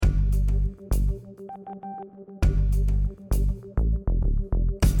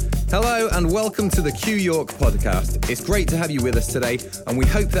Hello and welcome to the Q York podcast. It's great to have you with us today, and we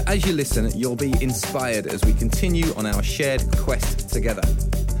hope that as you listen, you'll be inspired as we continue on our shared quest together.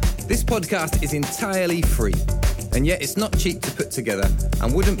 This podcast is entirely free, and yet it's not cheap to put together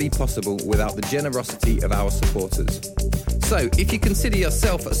and wouldn't be possible without the generosity of our supporters. So if you consider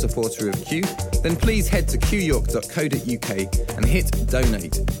yourself a supporter of Q, then please head to qyork.co.uk and hit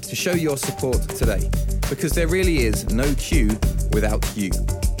donate to show your support today, because there really is no Q without you.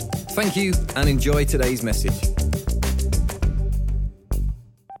 Thank you and enjoy today's message.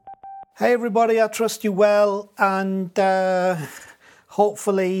 Hey everybody, I trust you well and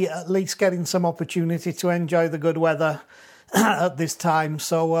hopefully at least getting some opportunity to enjoy the good weather at this time.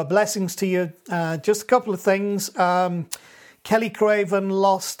 So blessings to you. Just a couple of things. Kelly Craven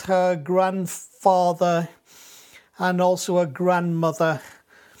lost her grandfather and also her grandmother.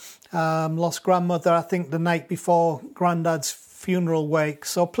 Lost grandmother, I think, the night before Granddad's funeral wake.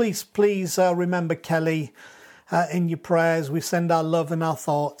 So please remember Kelly in your prayers. We send our love and our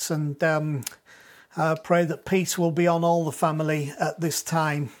thoughts and pray that peace will be on all the family at this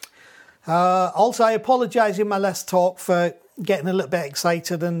time. Also, I apologise in my last talk for getting a little bit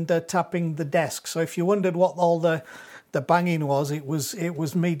excited and tapping the desk. So if you wondered what all the banging was, it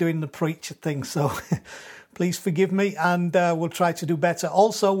was me doing the preacher thing. So please forgive me, and we'll try to do better.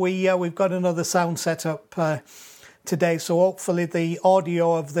 Also, we've got another sound set up today, so hopefully the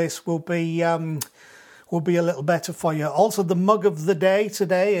audio of this will be a little better for you. Also, the mug of the day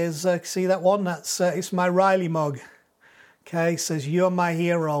today is see that one? It's my Riley mug. Okay, it says "You're my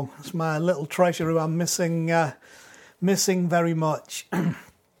hero." It's my little treasure who I'm missing very much.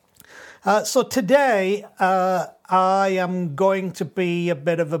 So today I am going to be a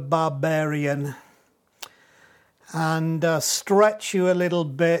bit of a barbarian and stretch you a little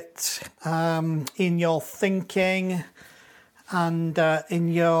bit in your thinking and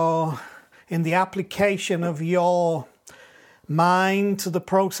in the application of your mind to the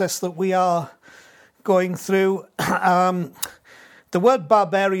process that we are going through. The word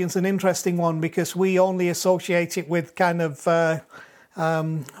barbarian is an interesting one because we only associate it with kind of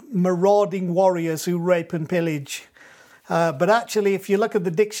marauding warriors who rape and pillage. But actually, if you look at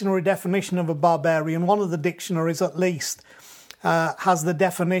the dictionary definition of a barbarian, one of the dictionaries at least has the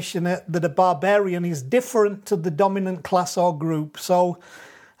definition that a barbarian is different to the dominant class or group. So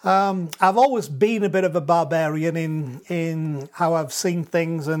I've always been a bit of a barbarian in how I've seen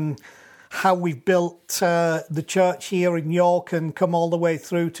things and how we've built the church here in York and come all the way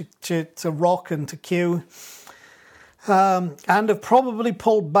through to Rock and to Q. And have probably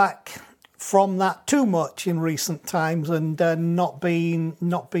pulled back from that too much in recent times and not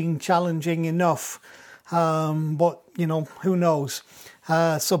being challenging enough. But, you know, who knows?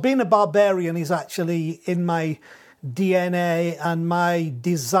 So being a barbarian is actually in my DNA, and my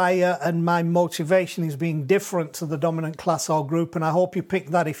desire and my motivation is being different to the dominant class or group. And I hope you pick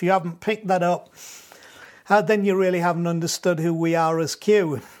that. If you haven't picked that up, then you really haven't understood who we are as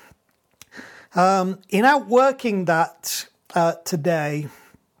Q. In outworking that today,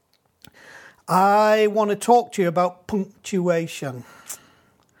 I want to talk to you about punctuation.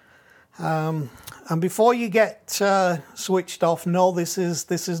 And before you get switched off, no, this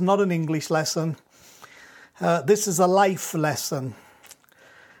is not an English lesson. This is a life lesson.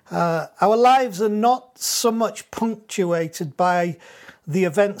 Our lives are not so much punctuated by the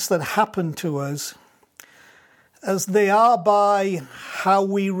events that happen to us as they are by how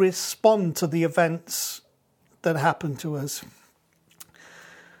we respond to the events that happen to us.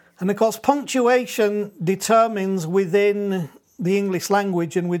 And of course, punctuation determines within the English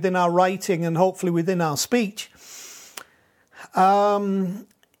language and within our writing and hopefully within our speech,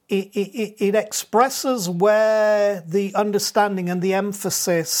 it expresses where the understanding and the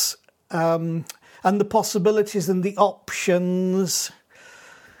emphasis and the possibilities and the options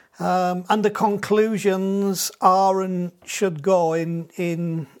and the conclusions are and should go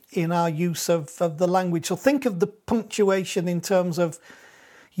in our use of the language. So think of the punctuation in terms of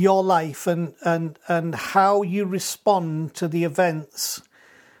your life and how you respond to the events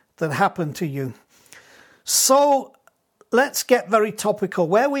that happen to you. So let's get very topical.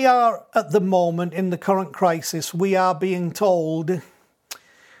 Where we are at the moment in the current crisis, we are being told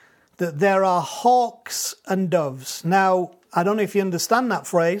that there are hawks and doves. Now, I don't know if you understand that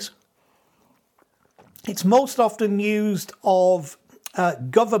phrase. It's most often used of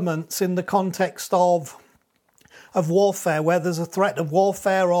governments in the context of warfare, where there's a threat of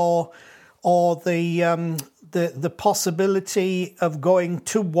warfare or the possibility of going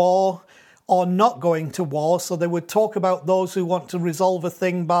to war or not going to war. So they would talk about those who want to resolve a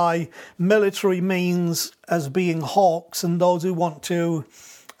thing by military means as being hawks, and those who want to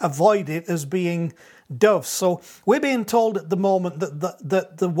avoid it as being doves. So we're being told at the moment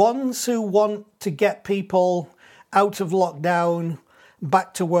that the ones who want to get people out of lockdown,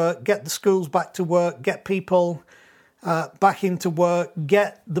 back to work, get the schools back to work, get people back into work,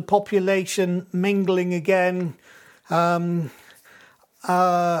 get the population mingling again,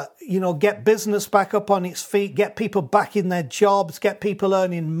 get business back up on its feet, get people back in their jobs, get people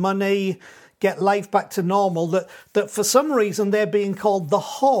earning money, get life back to normal, that for some reason they're being called the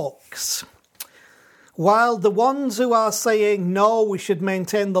hawks. While the ones who are saying, no, we should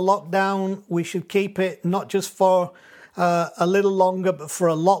maintain the lockdown, we should keep it not just for a little longer, but for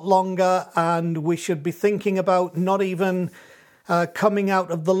a lot longer, and we should be thinking about not even coming out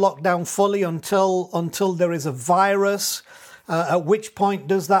of the lockdown fully until there is a virus, at which point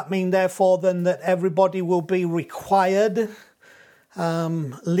does that mean, therefore, then that everybody will be required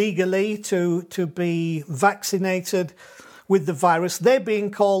legally to be vaccinated with the virus? They're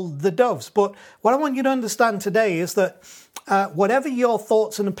being called the doves. But what I want you to understand today is that whatever your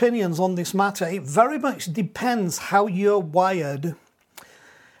thoughts and opinions on this matter, it very much depends how you're wired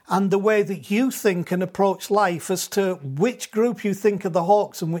and the way that you think and approach life as to which group you think are the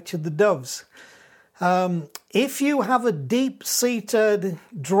hawks and which are the doves. If you have a deep-seated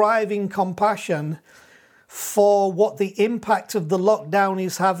driving compassion for what the impact of the lockdown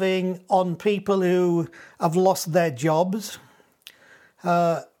is having on people who have lost their jobs,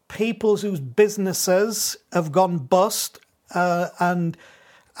 people whose businesses have gone bust and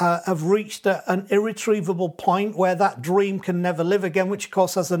have reached an irretrievable point where that dream can never live again, which of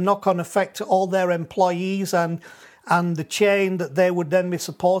course has a knock-on effect to all their employees and the chain that they would then be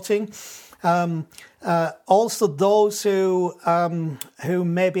supporting. Also those who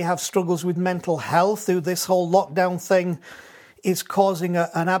maybe have struggles with mental health, who this whole lockdown thing is causing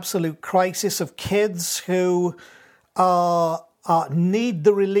an absolute crisis, of kids who need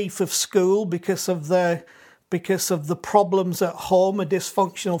the relief of school because of the problems at home, a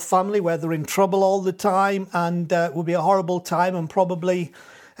dysfunctional family where they're in trouble all the time, and it will be a horrible time and probably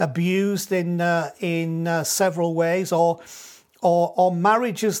abused in several ways, or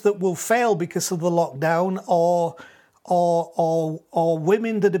marriages that will fail because of the lockdown, or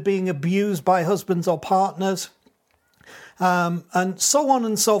women that are being abused by husbands or partners, and so on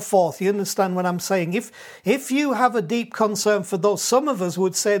and so forth. You understand what I'm saying? If you have a deep concern for those, some of us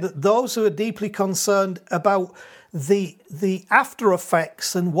would say that those who are deeply concerned about the after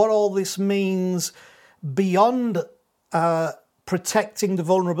effects and what all this means beyond protecting the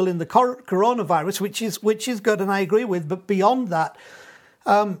vulnerable in the coronavirus, which is good, and I agree with, but beyond that,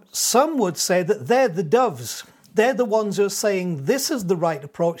 some would say that they're the doves. They're the ones who are saying this is the right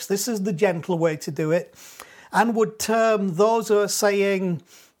approach, this is the gentle way to do it, and would term those who are saying,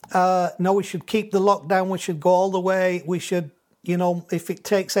 no, we should keep the lockdown, we should go all the way, we should, if it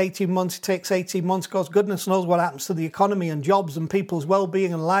takes 18 months, it takes 18 months, because goodness knows what happens to the economy and jobs and people's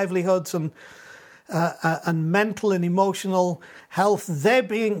well-being and livelihoods and mental and emotional health. They're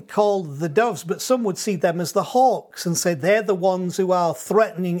being called the doves, but some would see them as the hawks and say they're the ones who are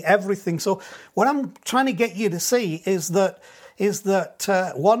threatening everything. So what I'm trying to get you to see is that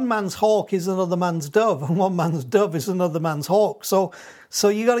one man's hawk is another man's dove, and one man's dove is another man's hawk. So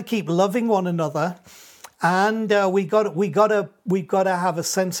you got to keep loving one another, and we got to have a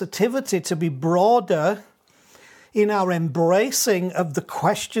sensitivity to be broader in our embracing of the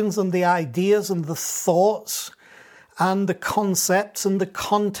questions and the ideas and the thoughts and the concepts and the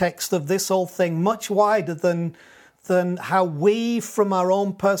context of this whole thing, much wider than how we, from our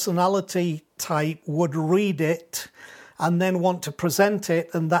own personality type, would read it and then want to present it,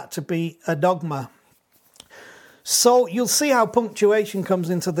 and that to be a dogma. So you'll see how punctuation comes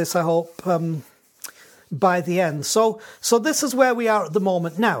into this, I hope, by the end. So this is where we are at the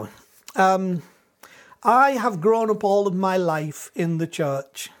moment. Now, I have grown up all of my life in the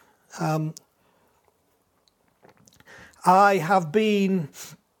church. I have been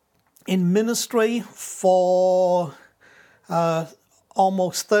in ministry for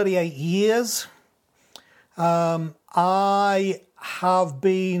almost 38 years. I have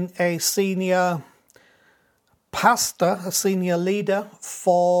been a senior pastor, a senior leader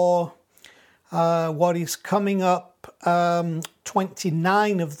for what is coming up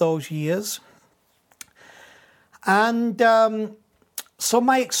 29 of those years. And so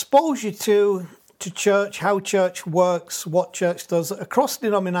my exposure to church, how church works, what church does across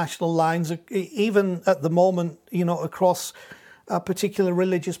denominational lines, even at the moment, across particular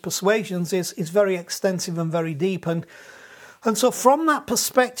religious persuasions, is very extensive and very deep. And And so from that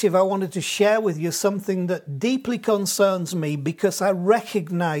perspective, I wanted to share with you something that deeply concerns me because I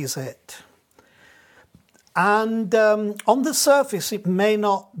recognize it. And on the surface, it may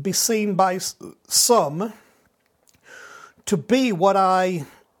not be seen by some to be what I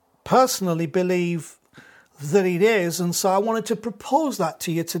personally believe that it is. And so I wanted to propose that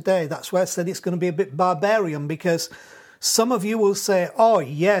to you today. That's why I said it's going to be a bit barbarian, because some of you will say, oh,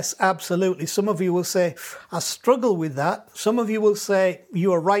 yes, absolutely. Some of you will say, I struggle with that. Some of you will say,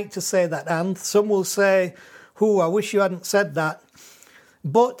 you are right to say that. And some will say, I wish you hadn't said that.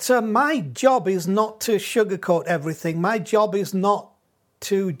 But my job is not to sugarcoat everything. My job is not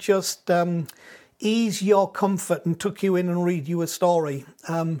to just ease your comfort and tuck you in and read you a story.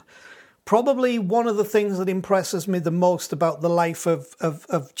 Probably one of the things that impresses me the most about the life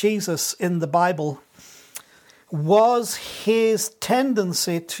of Jesus in the Bible was his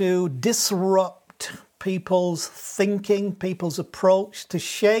tendency to disrupt people's thinking, people's approach, to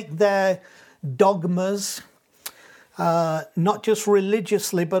shake their dogmas, not just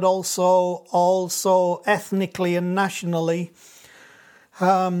religiously, but also ethnically and nationally.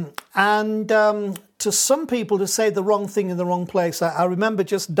 And to some people, to say the wrong thing in the wrong place. I remember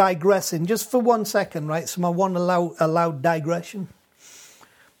just digressing, just for 1 second, right? So I want to allow digression.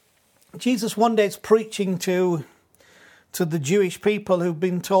 Jesus one day is preaching to the Jewish people who've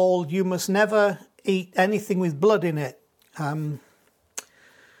been told, you must never eat anything with blood in it. You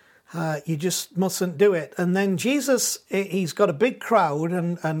just mustn't do it. And then Jesus, he's got a big crowd,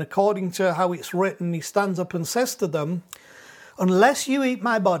 and according to how it's written, he stands up and says to them, unless you eat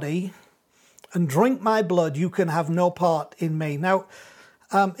my body and drink my blood, you can have no part in me. Now,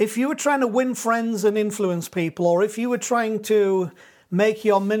 if you were trying to win friends and influence people, or if you were trying to make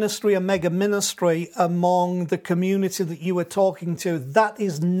your ministry a mega ministry among the community that you were talking to, that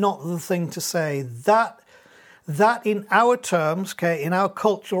is not the thing to say. That in our terms, okay, in our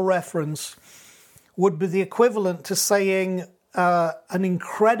cultural reference, would be the equivalent to saying an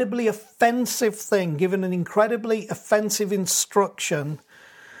incredibly offensive thing, given an incredibly offensive instruction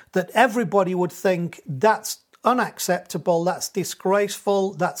that everybody would think that's unacceptable, that's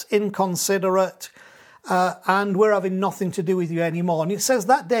disgraceful, that's inconsiderate, and we're having nothing to do with you anymore. And it says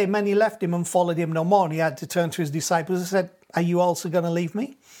that day many left him and followed him no more, and he had to turn to his disciples and said, are you also going to leave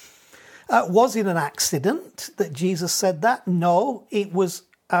me? Was it an accident that Jesus said that? No, it was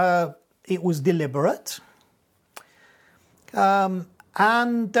deliberate. And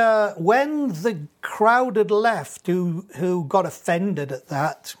when the crowd had left, who got offended at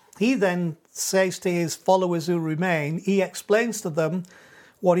that, he then says to his followers who remain, he explains to them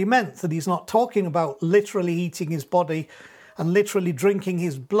what he meant, that he's not talking about literally eating his body and literally drinking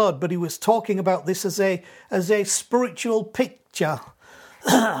his blood, but he was talking about this as a spiritual picture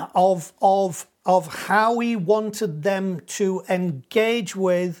of how he wanted them to engage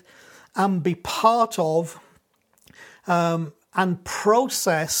with and be part of and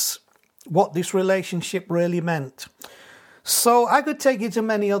process what this relationship really meant. So I could take you to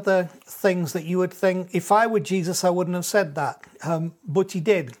many other things that you would think, if I were Jesus, I wouldn't have said that. But he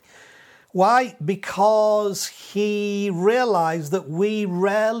did. Why? Because he realized that we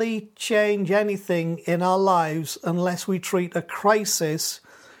rarely change anything in our lives unless we treat a crisis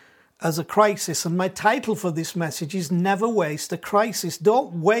as a crisis. And my title for this message is Never Waste a Crisis.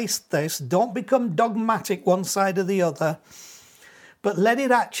 Don't waste this. Don't become dogmatic one side or the other. But let it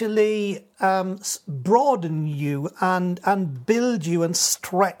actually broaden you and build you and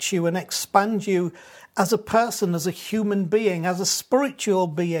stretch you and expand you as a person, as a human being, as a spiritual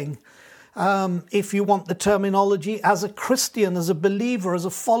being. If you want the terminology, as a Christian, as a believer, as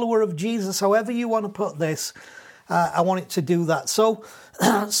a follower of Jesus, however you want to put this, I want it to do that. So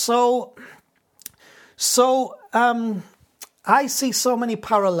I see so many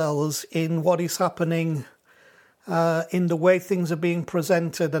parallels in what is happening in the way things are being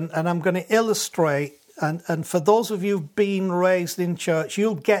presented, and I'm going to illustrate, and for those of you who've been raised in church,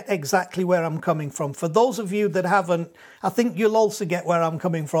 you'll get exactly where I'm coming from. For those of you that haven't, I think you'll also get where I'm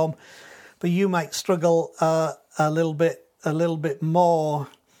coming from, but you might struggle a little bit more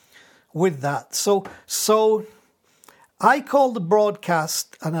with that. So I call the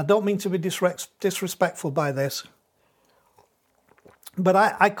broadcast, and I don't mean to be disrespectful by this, but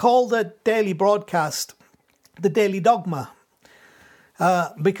I call the daily broadcast the Daily Dogma,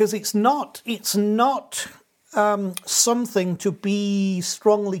 because it's not something to be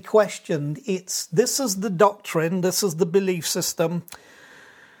strongly questioned. This is the doctrine, this is the belief system,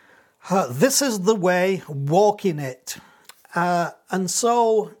 this is the way, walk in it. And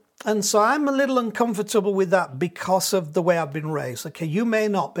so I'm a little uncomfortable with that because of the way I've been raised. Okay, you may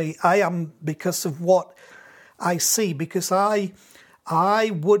not be. I am, because of what I see, because I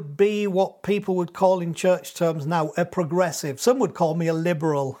would be what people would call in church terms now a progressive. Some would call me a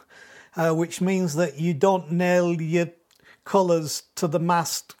liberal, which means that you don't nail your colours to the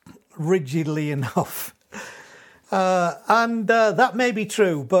mast rigidly enough. And that may be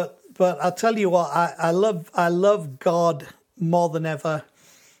true, but I'll tell you what, I love God more than ever,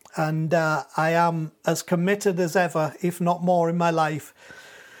 and I am as committed as ever, if not more, in my life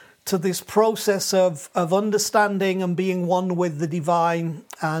to this process of understanding and being one with the divine,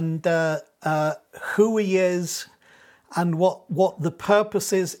 and who he is, and what the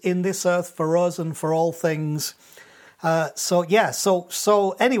purpose is in this earth for us and for all things.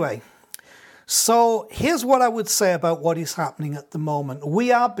 So anyway, so here's what I would say about what is happening at the moment.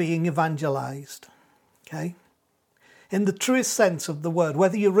 We are being evangelized, okay? In the truest sense of the word,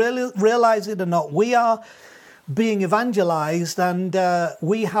 whether you really realize it or not, we are being evangelized, and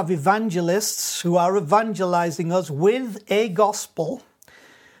we have evangelists who are evangelizing us with a gospel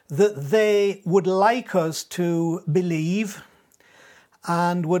that they would like us to believe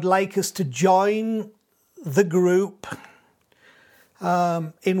and would like us to join the group,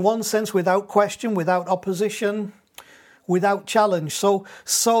 in one sense, without question, without opposition, without challenge. So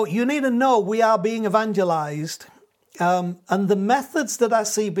you need to know we are being evangelized, and the methods that I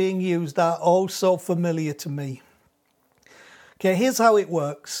see being used are oh so familiar to me. Okay, here's how it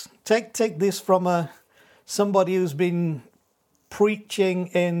works. Take this from somebody who's been preaching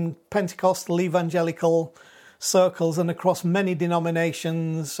in Pentecostal evangelical circles and across many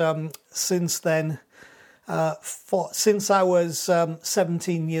denominations since then. Since I was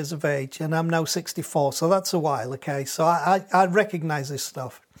 17 years of age, and I'm now 64, so that's a while, okay? So I recognize this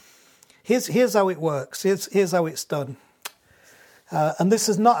stuff. Here's how it works. Here's how it's done. And this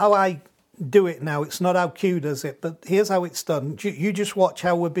is not how I do it now. It's not how Q does it, but here's how it's done. You just watch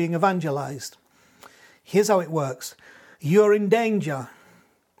how we're being evangelized. Here's how it works. You're in danger.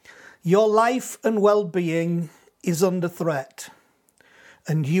 Your life and well-being is under threat,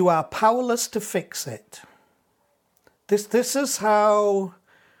 and you are powerless to fix it. This is how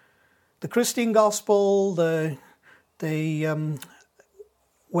the Christian gospel, whether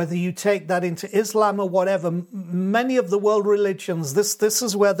you take that into Islam or whatever, many of the world religions, this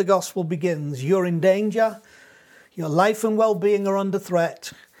is where the gospel begins. You're in danger, your life and well-being are under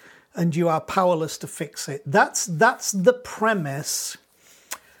threat, and you are powerless to fix it. That's the premise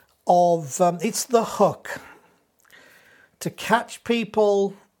of, it's the hook to catch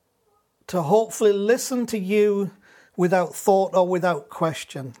people to hopefully listen to you without thought or without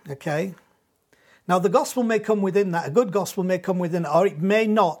question, okay? Now, the gospel may come within that. A good gospel may come within it, or it may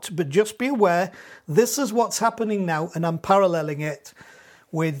not, but just be aware, this is what's happening now, and I'm paralleling it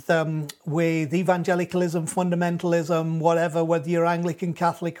with evangelicalism, fundamentalism, whatever, whether you're Anglican,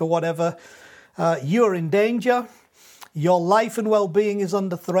 Catholic, or whatever. You're in danger, your life and well-being is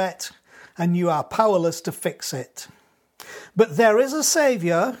under threat, and you are powerless to fix it. But there is a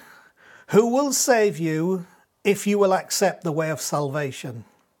Saviour who will save you if you will accept the way of salvation.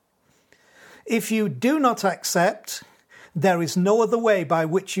 If you do not accept, there is no other way by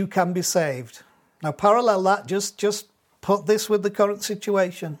which you can be saved. Now parallel that, just put this with the current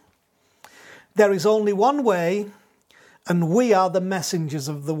situation. There is only one way, and we are the messengers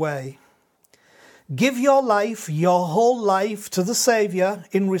of the way. Give your life, your whole life, to the Saviour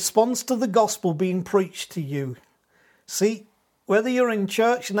in response to the gospel being preached to you. See, whether you're in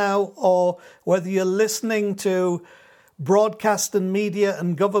church now or whether you're listening to broadcast and media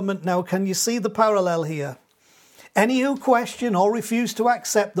and government now, can you see the parallel here? Any who question or refuse to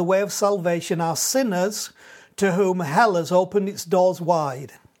accept the way of salvation are sinners to whom hell has opened its doors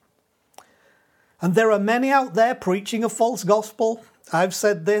wide. And there are many out there preaching a false gospel. I've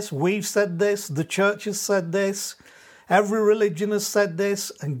said this, we've said this, the church has said this, every religion has said this,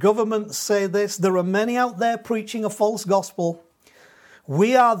 and governments say this. There are many out there preaching a false gospel.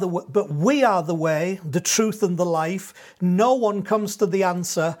 We are the way, the truth, and the life. No one comes to the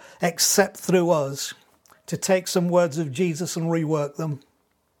answer except through us, to take some words of Jesus and rework them.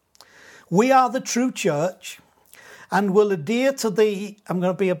 We are the true church, and will adhere to the. I'm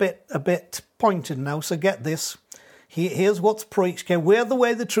going to be a bit pointed now, so get this. Here's what's preached. Okay, we're the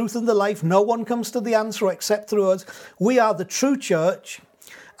way, the truth, and the life. No one comes to the answer except through us. We are the true church,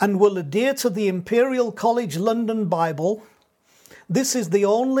 and will adhere to the Imperial College London Bible. This is the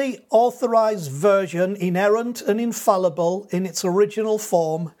only authorized version, inerrant and infallible in its original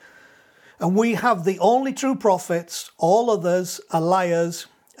form. And we have the only true prophets. All others are liars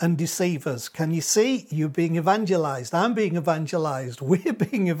and deceivers. Can you see? You're being evangelized. I'm being evangelized. We're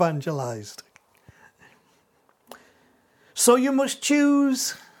being evangelized. So you must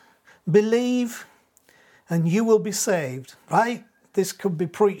choose, believe, and you will be saved, right? This could be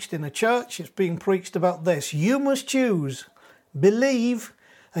preached in a church. It's being preached about this. You must choose. Believe,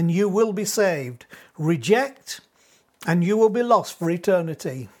 and you will be saved. Reject, and you will be lost for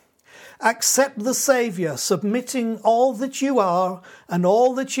eternity. Accept the Saviour, submitting all that you are and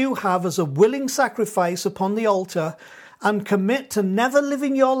all that you have as a willing sacrifice upon the altar, and commit to never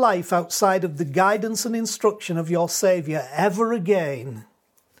living your life outside of the guidance and instruction of your Saviour ever again.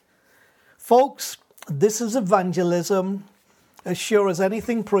 Folks, this is evangelism as sure as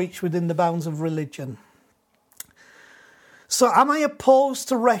anything preached within the bounds of religion. So am I opposed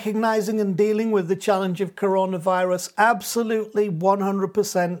to recognising and dealing with the challenge of coronavirus? Absolutely,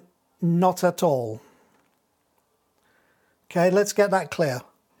 100%, not at all. Okay, let's get that clear.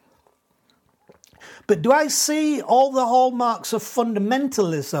 But do I see all the hallmarks of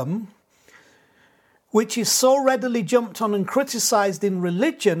fundamentalism, which is so readily jumped on and criticised in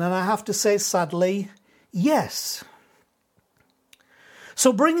religion? And I have to say, sadly, yes.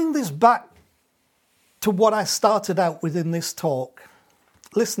 So bringing this back to what I started out with in this talk,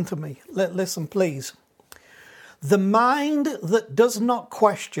 listen to me, listen please. The mind that does not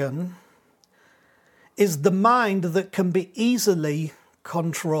question is the mind that can be easily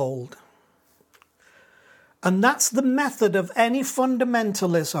controlled. And that's the method of any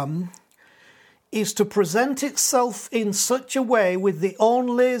fundamentalism, is to present itself in such a way with the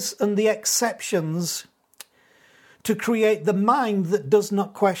onlys and the exceptions to create the mind that does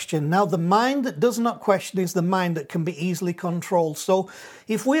not question. Now, the mind that does not question is the mind that can be easily controlled. So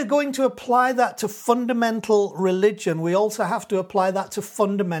if we're going to apply that to fundamental religion, we also have to apply that to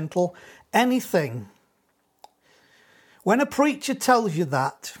fundamental anything. When a preacher tells you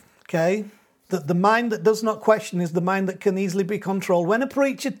that, okay, that the mind that does not question is the mind that can easily be controlled, when a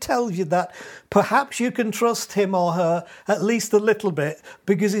preacher tells you that, perhaps you can trust him or her at least a little bit,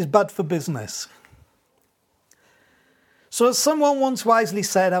 because he's bad for business. So as someone once wisely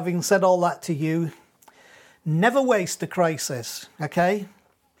said, having said all that to you, never waste a crisis, okay?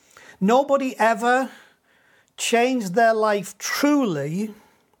 Nobody ever changed their life truly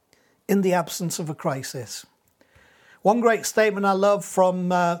in the absence of a crisis. One great statement I love from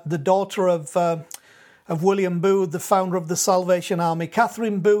the daughter of William Booth, the founder of the Salvation Army,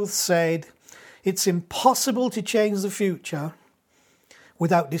 Catherine Booth, said, "It's impossible to change the future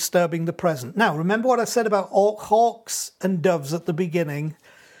without disturbing the present." Now, remember what I said about hawks and doves at the beginning.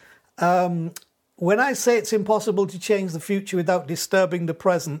 When I say it's impossible to change the future without disturbing the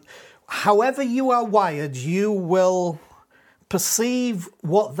present, however you are wired, you will perceive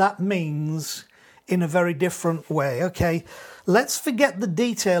what that means in a very different way. Okay, let's forget the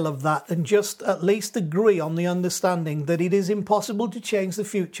detail of that and just at least agree on the understanding that it is impossible to change the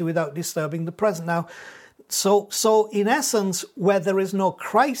future without disturbing the present. Now, so in essence, where there is no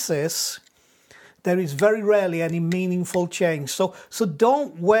crisis, there is very rarely any meaningful change. So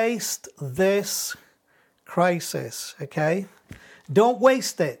don't waste this crisis, okay? Don't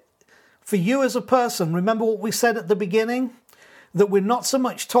waste it. For you as a person, remember what we said at the beginning? That we're not so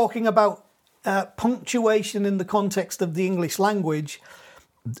much talking about punctuation in the context of the English language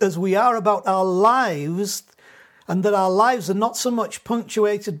as we are about our lives, and that our lives are not so much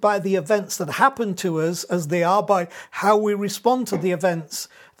punctuated by the events that happen to us as they are by how we respond to the events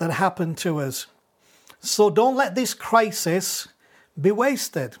that happen to us. So don't let this crisis be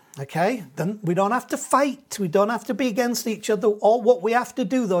wasted, okay? Then we don't have to fight. We don't have to be against each other. All what we have to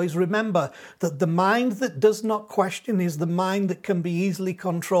do, though, is remember that the mind that does not question is the mind that can be easily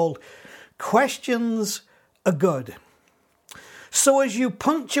controlled. Questions are good. So as you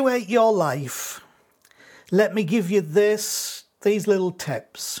punctuate your life, let me give you these little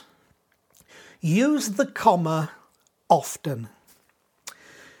tips. Use the comma often.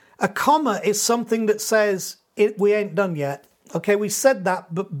 A comma is something that says, we ain't done yet. Okay, we said that,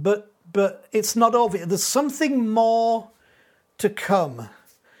 but it's not over. There's something more to come.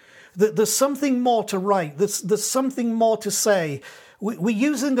 There's something more to write. There's something more to say. We're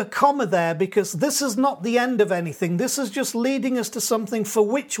using a comma there because this is not the end of anything. This is just leading us to something for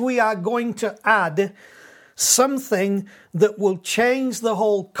which we are going to add something that will change the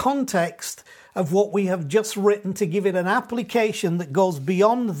whole context of what we have just written, to give it an application that goes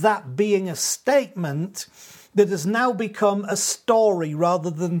beyond that being a statement that has now become a story rather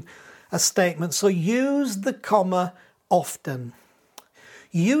than a statement. So use the comma often.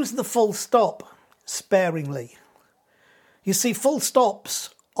 Use the full stop sparingly. You see, full stops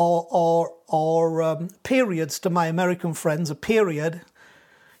or periods, to my American friends, a period.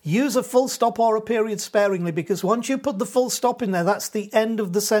 Use a full stop or a period sparingly, because once you put the full stop in there, that's the end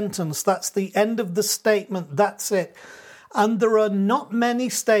of the sentence. That's the end of the statement. That's it. And there are not many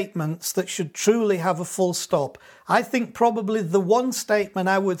statements that should truly have a full stop. I think probably the one statement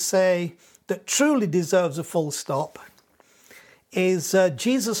I would say that truly deserves a full stop is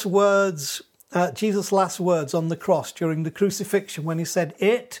Jesus' last words on the cross during the crucifixion when he said,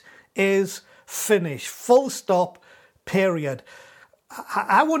 "It is finished." Full stop, period.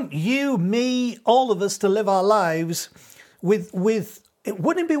 I want you, me, all of us to live our lives with it.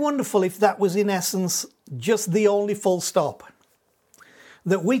 Wouldn't it be wonderful if that was in essence just the only full stop?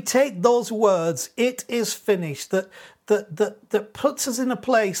 That we take those words, "It is finished," that puts us in a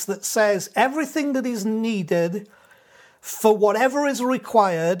place that says everything that is needed for whatever is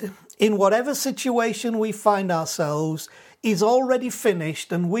required in whatever situation we find ourselves is already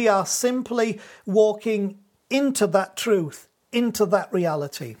finished, and we are simply walking into that truth, into that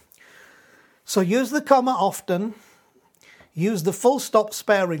reality. So use the comma often, use the full stop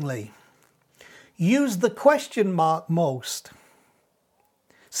sparingly, use the question mark most.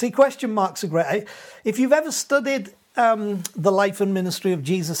 See, question marks are great. If you've ever studied the life and ministry of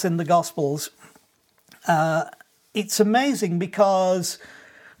Jesus in the Gospels, it's amazing because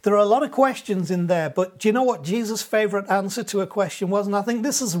there are a lot of questions in there. But do you know what Jesus' favourite answer to a question was? And I think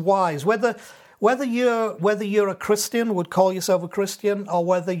this is wise. Whether you're a Christian, would call yourself a Christian, or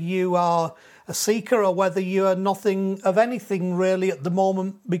whether you are a seeker, or whether you are nothing of anything really at the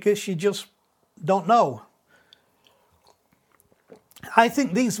moment because you just don't know. I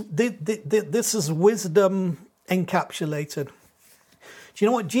think this is wisdom encapsulated. Do you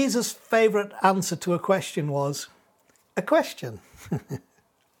know what Jesus' favourite answer to a question was? A question.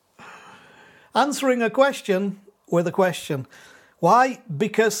 Answering a question with a question. Why?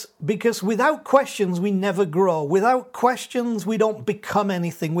 Because without questions, we never grow. Without questions, we don't become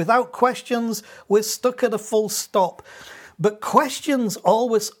anything. Without questions, we're stuck at a full stop. But questions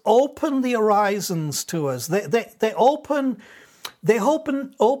always open the horizons to us. They open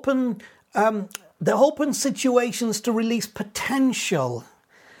situations to release potential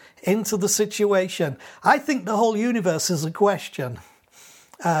into the situation. I think the whole universe is a question.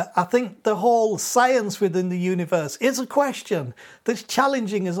 I think the whole science within the universe is a question that's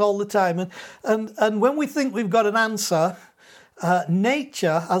challenging us all the time. And when we think we've got an answer,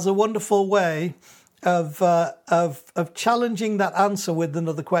 nature has a wonderful way of challenging that answer with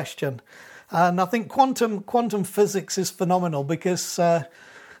another question. And I think quantum physics is phenomenal because I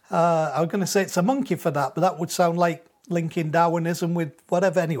was going to say it's a monkey for that, but that would sound like linking Darwinism with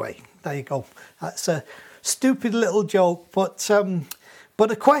whatever. Anyway, there you go. That's a stupid little joke, but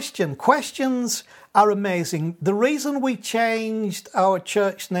a question. Questions are amazing. The reason we changed our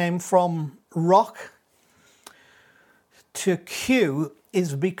church name from Rock to Q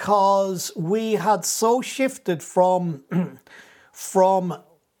is because we had so shifted from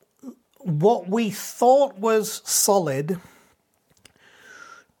what we thought was solid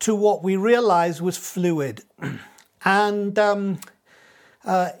to what we realized was fluid. And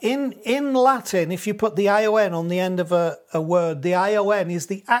in Latin, if you put the ION on the end of a word, the ION is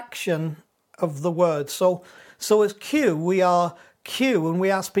the action of the word. So as Q, we are Q, and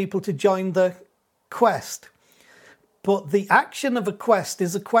we ask people to join the quest. But the action of a quest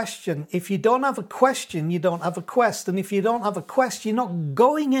is a question. If you don't have a question, you don't have a quest. And if you don't have a quest, you're not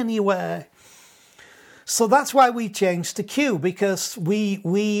going anywhere. So that's why we changed to Q, because we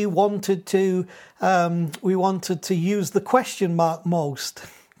wanted to use the question mark most.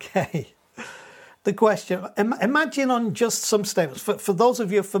 Okay, the question. Imagine on just some statements. For those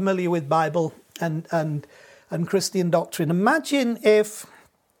of you familiar with Bible and Christian doctrine, imagine if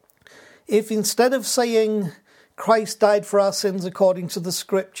instead of saying Christ died for our sins according to the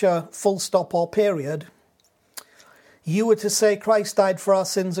Scripture, full stop or period, you were to say Christ died for our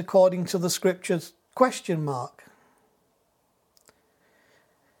sins according to the Scriptures, question mark.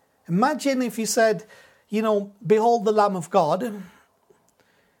 Imagine if you said, behold the Lamb of God,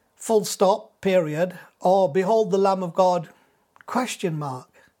 full stop, period, or behold the Lamb of God, question mark.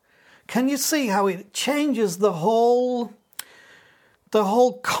 Can you see how it changes the whole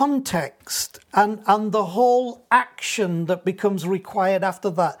context and the whole action that becomes required after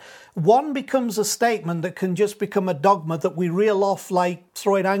that? One becomes a statement that can just become a dogma that we reel off like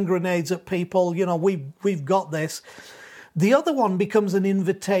throwing hand grenades at people. We've got this. The other one becomes an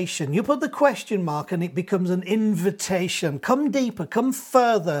invitation. You put the question mark and it becomes an invitation. Come deeper, come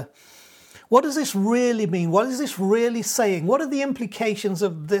further. What does this really mean? What is this really saying? What are the implications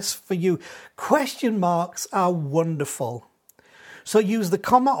of this for you? Question marks are wonderful. So use the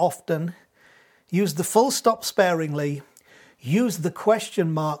comma often, use the full stop sparingly, use the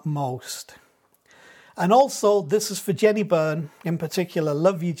question mark most. And also, this is for Jenny Byrne in particular.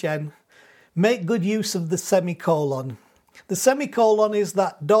 Love you, Jen. Make good use of the semicolon. The semicolon is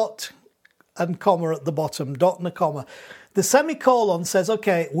that dot and comma at the bottom, dot and a comma. The semicolon says,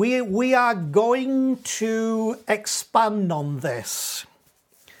 okay, we are going to expand on this.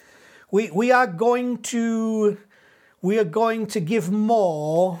 We are going to give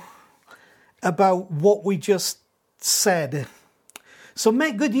more about what we just said. So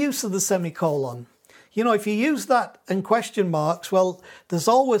make good use of the semicolon. You know, if you use that and question marks, well, there's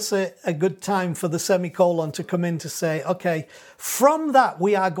always a good time for the semicolon to come in to say, okay, from that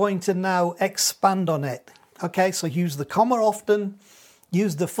we are going to now expand on it. Okay, so use the comma often,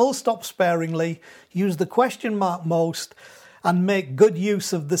 use the full stop sparingly, use the question mark most, and make good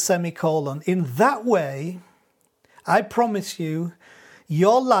use of the semicolon. In that way, I promise you,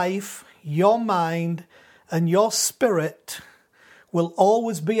 your life, your mind, and your spirit will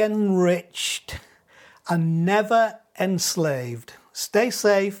always be enriched and never enslaved. Stay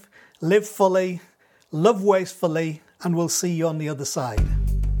safe, live fully, love wastefully, and we'll see you on the other side.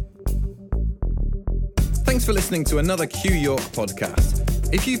 Thanks for listening to another Q York podcast.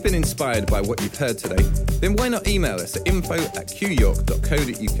 If you've been inspired by what you've heard today, then why not email us at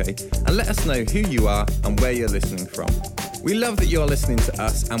info@qyork.co.uk and let us know who you are and where you're listening from. We love that you're listening to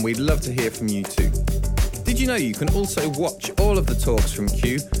us, and we'd love to hear from you too. Did you know you can also watch all of the talks from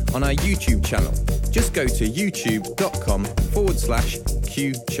Q on our YouTube channel? Just go to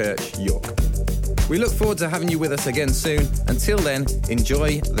youtube.com/Q Church York. We look forward to having you with us again soon. Until then,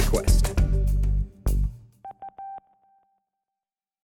 enjoy the quest.